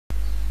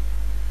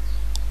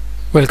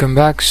Welcome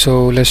back.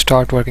 So let's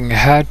start working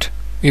ahead.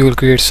 We will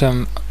create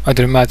some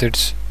other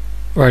methods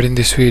right in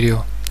this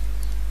video.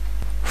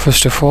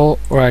 First of all,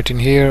 right in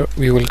here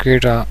we will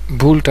create a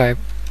bool type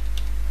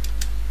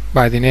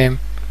by the name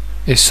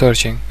is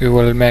searching. We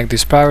will make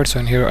this private, so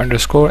in here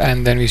underscore,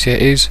 and then we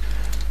say is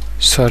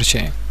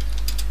searching,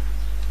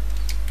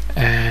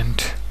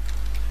 and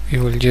we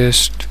will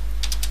just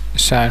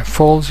assign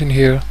false in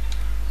here.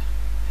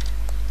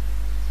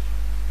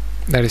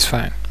 That is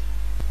fine.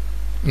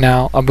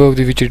 Now above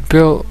the widget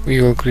bill we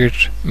will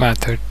create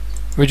method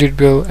widget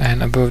bill,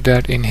 and above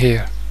that in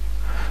here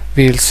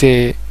we'll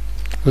say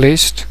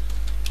list,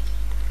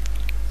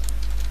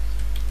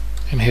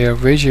 in here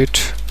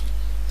widget,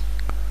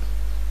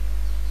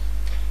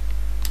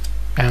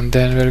 and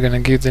then we're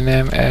gonna give the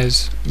name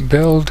as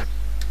build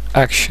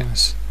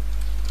actions.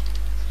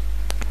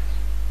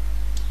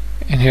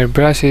 In here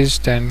braces,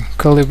 then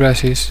curly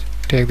braces,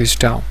 take this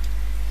down.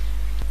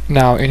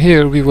 Now in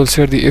here we will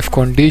set the if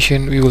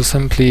condition. We will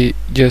simply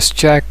just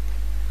check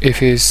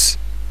if is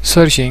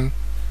searching,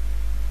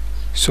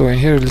 so in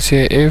here we'll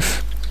say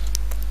if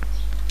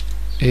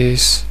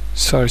is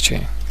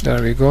searching.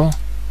 There we go,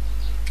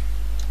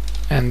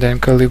 and then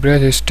curly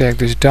braces, take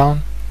this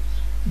down.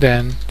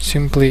 Then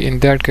simply in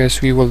that case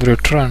we will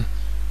return.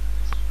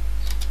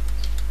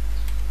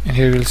 In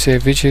here we'll say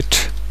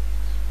widget,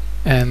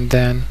 and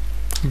then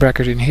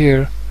bracket in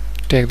here,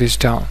 take this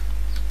down.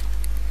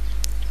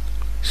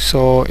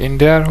 So in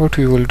there what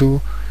we will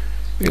do,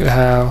 we'll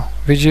have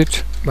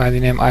widget by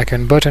the name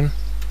icon button.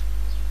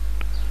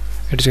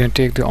 It's going to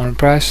take the on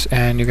press,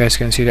 and you guys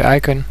can see the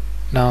icon.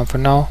 Now for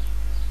now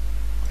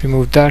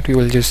remove that. We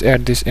will just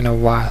add this in a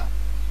while.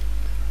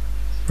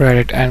 Write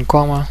it and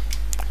comma.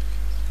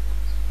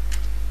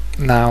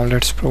 Now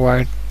let's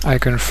provide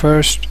icon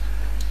first,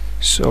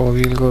 so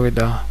we'll go with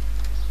the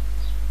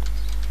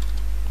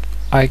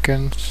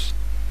icons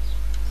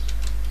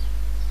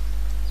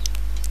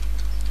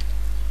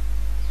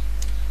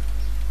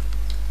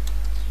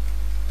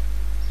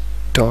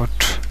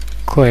dot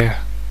clear.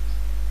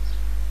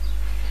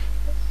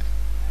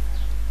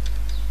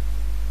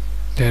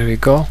 There we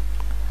go,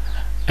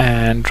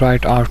 and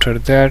right after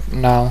that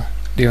now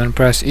the on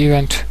press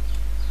event,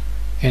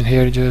 in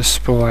here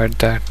just provide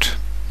that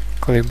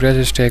curly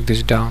braces, take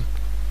this down.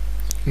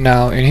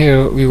 Now in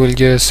here we will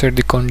just set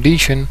the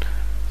condition.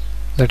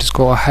 Let's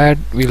go ahead.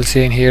 We'll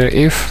say in here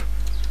if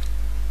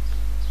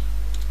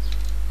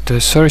the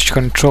search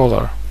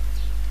controller,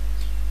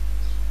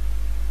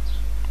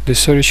 the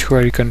search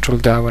query control,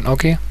 that one,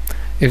 okay,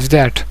 if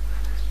that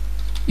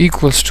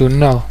equals to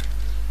null,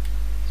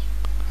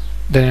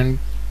 then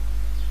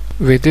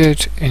with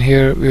it in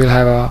here we will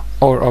have a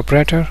OR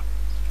operator.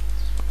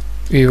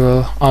 We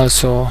will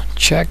also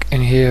check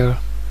in here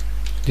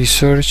the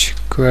search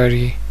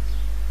query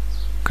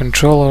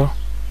controller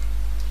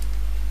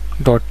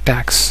dot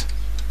tags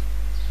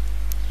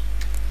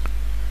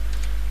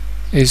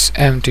is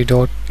empty,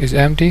 dot is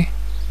empty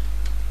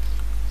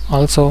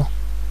also.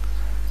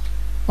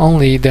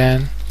 Only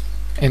then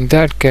in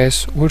that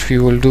case what we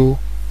will do,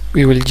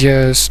 we will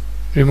just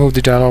remove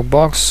the dialog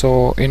box.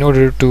 So in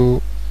order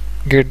to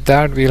get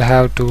that, we'll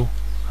have to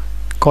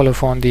call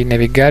upon the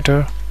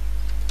navigator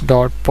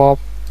dot pop,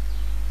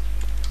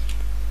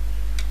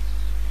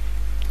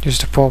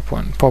 just a pop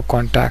one, pop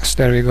contacts,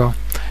 there we go,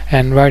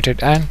 and write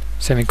it and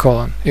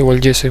semicolon. It will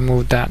just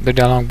remove that, the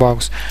dialog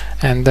box,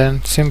 and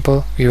then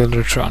simple we will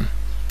return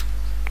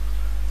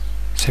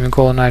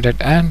semicolon, write it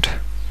and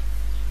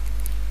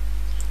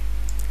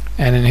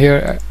in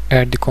here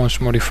add the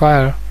const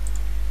modifier,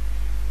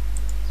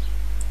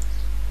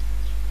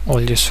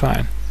 all just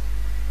fine,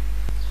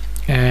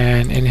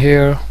 and in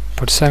here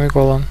put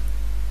semicolon.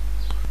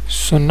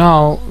 So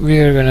now we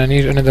are gonna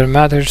need another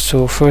method.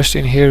 So first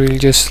in here we'll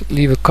just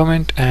leave a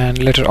comment,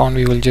 and later on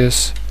we will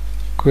just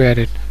create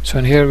it. So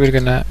in here we're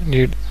gonna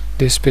need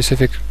this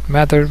specific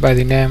method by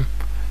the name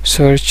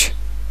search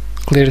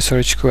clear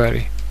search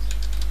query.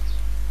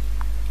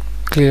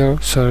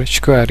 Clear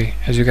search query,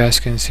 as you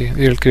guys can see,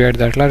 we will create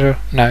that later.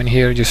 Now in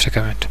here just a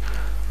comment.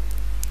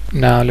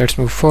 Now let's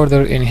move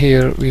further. In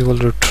here we will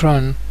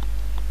return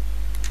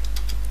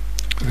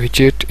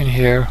widget in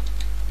here,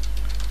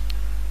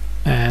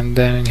 and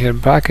then in here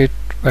bracket,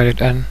 write it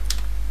and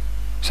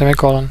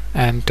semicolon,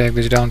 and take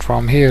this down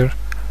from here.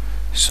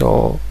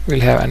 So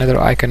we'll have another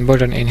icon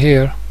button in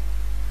here.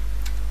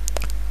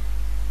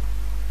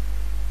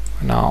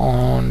 Now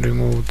on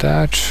remove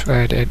that,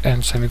 write it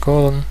and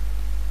semicolon,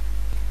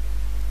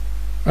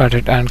 write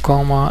it and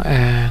comma,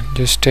 and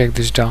just take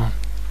this down.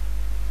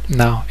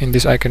 Now in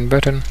this icon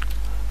button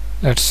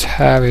let's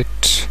have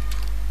it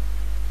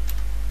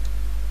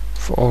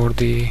for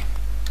the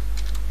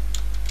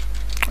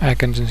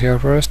icons in here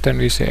first, then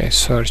we say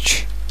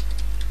search.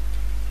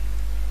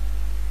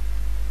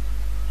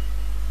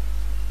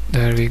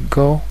 There we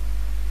go,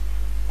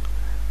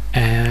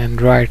 and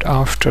right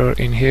after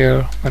in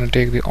here I'm gonna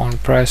take the on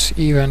press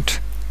event.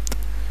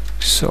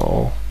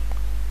 So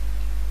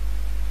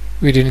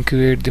we didn't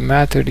create the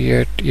method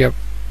yet. Yep,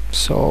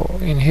 So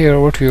in here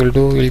what we will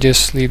do, we'll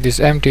just leave this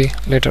empty.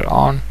 Later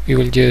on we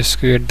will just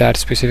create that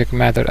specific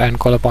method and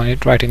call upon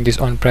it right in this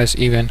onPress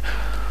event.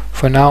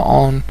 For now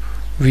on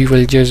we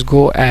will just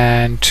go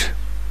and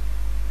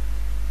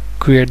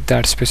create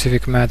that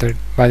specific method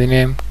by the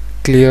name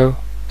clear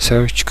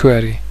search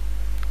query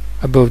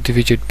above the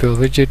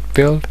widget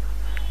build,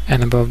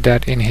 and above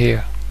that in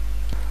here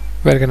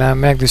we're gonna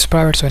make this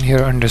private, so in here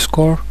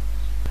underscore,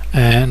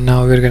 and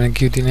now we're gonna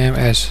give the name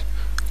as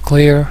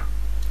clear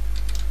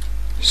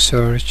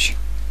search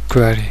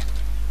query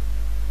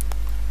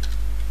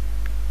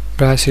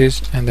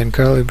braces and then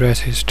curly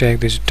braces.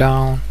 Take this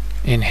down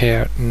in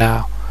here.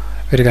 Now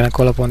we're gonna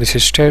call upon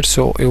this state,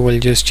 so it will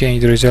just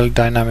change the result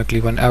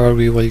dynamically whenever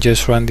we will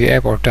just run the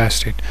app or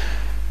test it.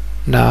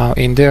 Now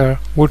in there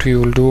what we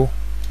will do,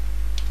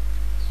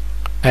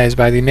 as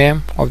by the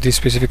name of this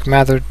specific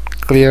method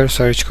clear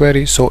search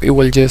query, so it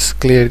will just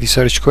clear the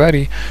search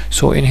query.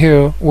 So in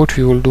here what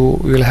we will do,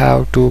 we will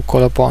have to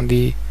call upon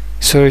the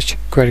search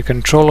query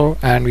controller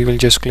and we will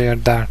just clear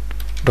that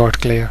dot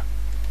clear.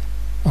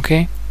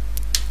 Okay,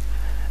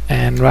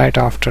 and right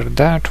after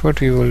that what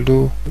we will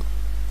do,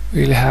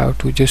 we'll have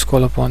to just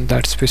call upon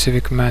that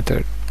specific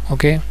method.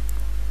 Okay,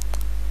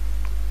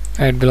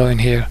 right below in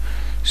here,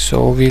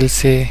 so we'll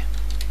say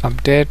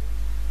update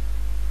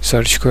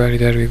search query.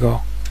 There we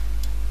go,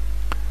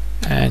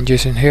 and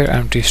just in here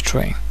empty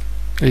string,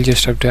 we'll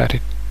just update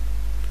it.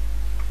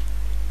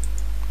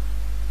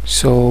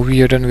 So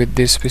we are done with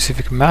this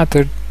specific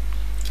method.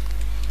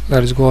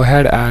 Let's go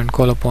ahead and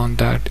call upon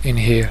that in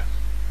here.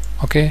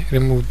 Okay,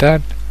 remove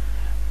that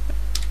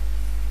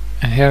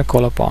and here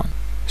call upon,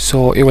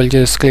 so it will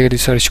just clear the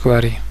search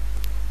query.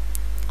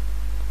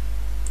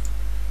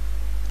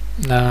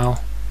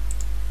 Now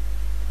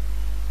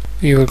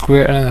we will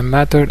create another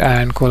method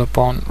and call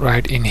upon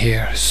right in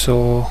here.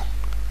 So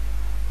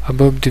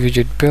above the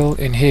widget build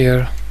in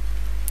here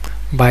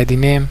by the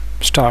name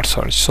start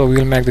search, so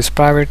we'll make this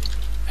private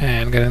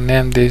and gonna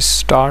name this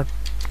start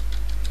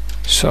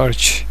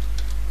search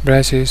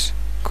braces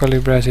curly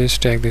braces.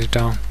 Take this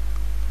down.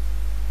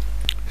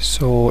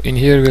 So in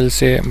here we'll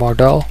say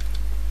model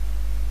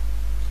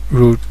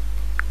root.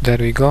 There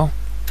we go,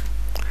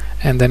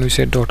 and then we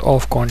say dot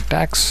of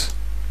contacts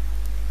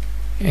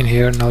in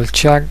here null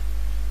check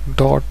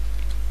dot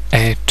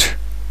add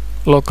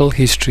local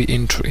history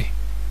entry.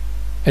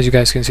 As you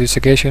guys can see,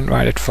 segregation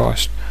right at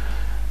first.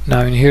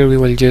 Now in here we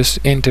will just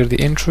enter the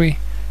entry,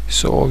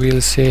 so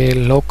we'll say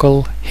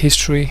local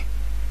history.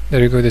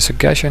 There you go, the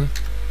segregation,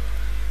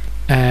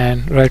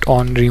 and right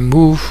on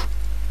remove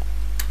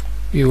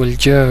we will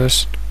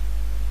just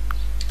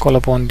call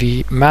upon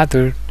the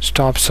method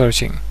stop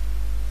searching.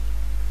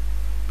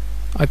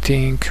 I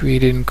think we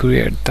didn't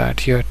create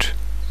that yet,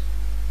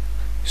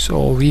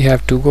 so we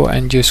have to go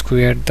and just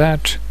create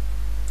that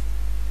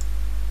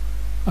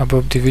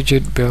above the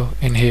widget build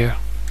in here.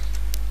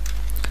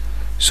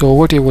 So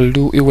what it will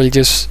do, it will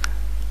just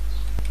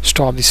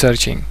stop the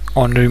searching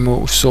on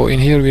remove. So in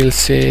here we'll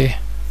say,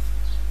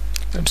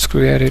 let's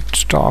create it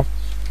stop,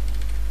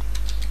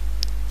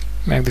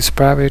 make this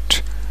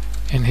private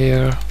in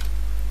here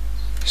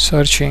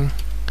searching,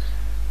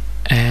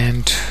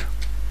 and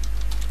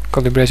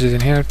curly braces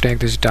in here. Take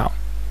this down.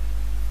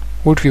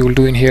 What we will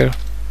do in here,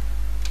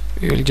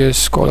 we will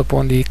just call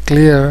upon the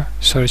clear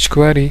search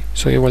query,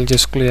 so it will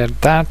just clear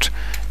that,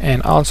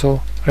 and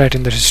also right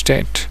in the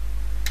state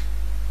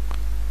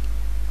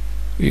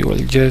we will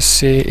just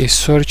say is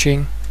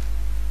searching.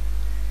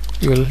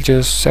 You will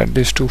just set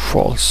this to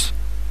false.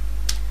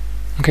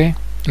 Okay,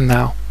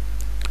 now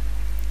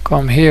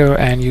come here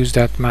and use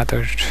that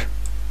method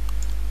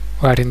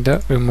right in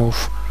the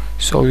remove.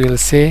 So we will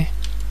say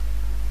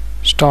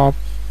stop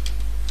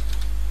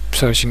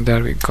searching.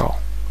 There we go,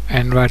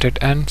 and write it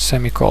and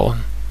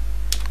semicolon.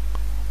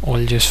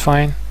 All just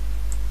fine.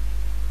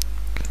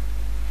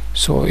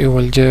 So you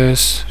will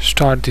just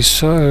start the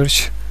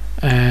search,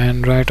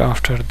 and right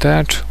after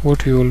that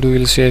what we will do,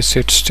 we'll say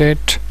set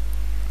state,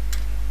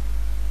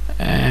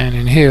 and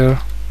in here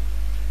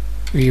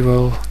we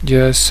will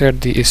just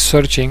set the is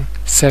searching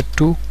set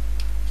to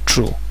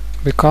true,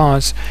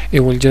 because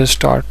it will just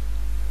start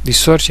the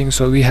searching,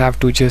 so we have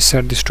to just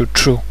set this to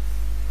true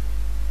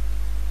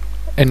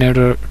in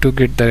order to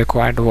get the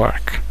required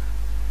work.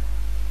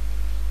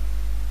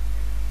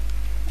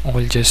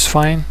 All just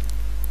fine.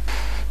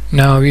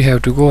 Now we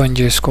have to go and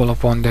just call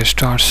upon the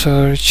start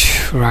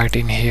search right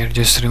in here.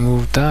 Just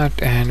remove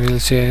that and we'll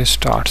say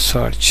start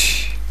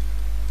search,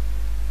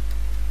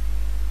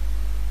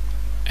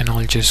 and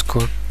all just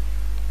good.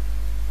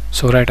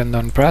 So right and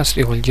then pressed,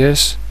 it will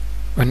just,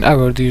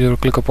 whenever the user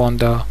click upon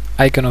the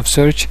icon of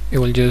search, it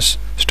will just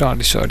start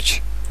the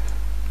search.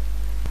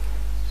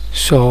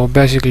 So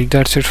basically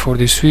that's it for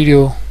this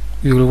video.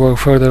 We will work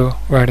further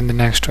right in the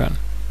next one.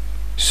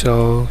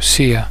 So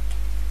see ya.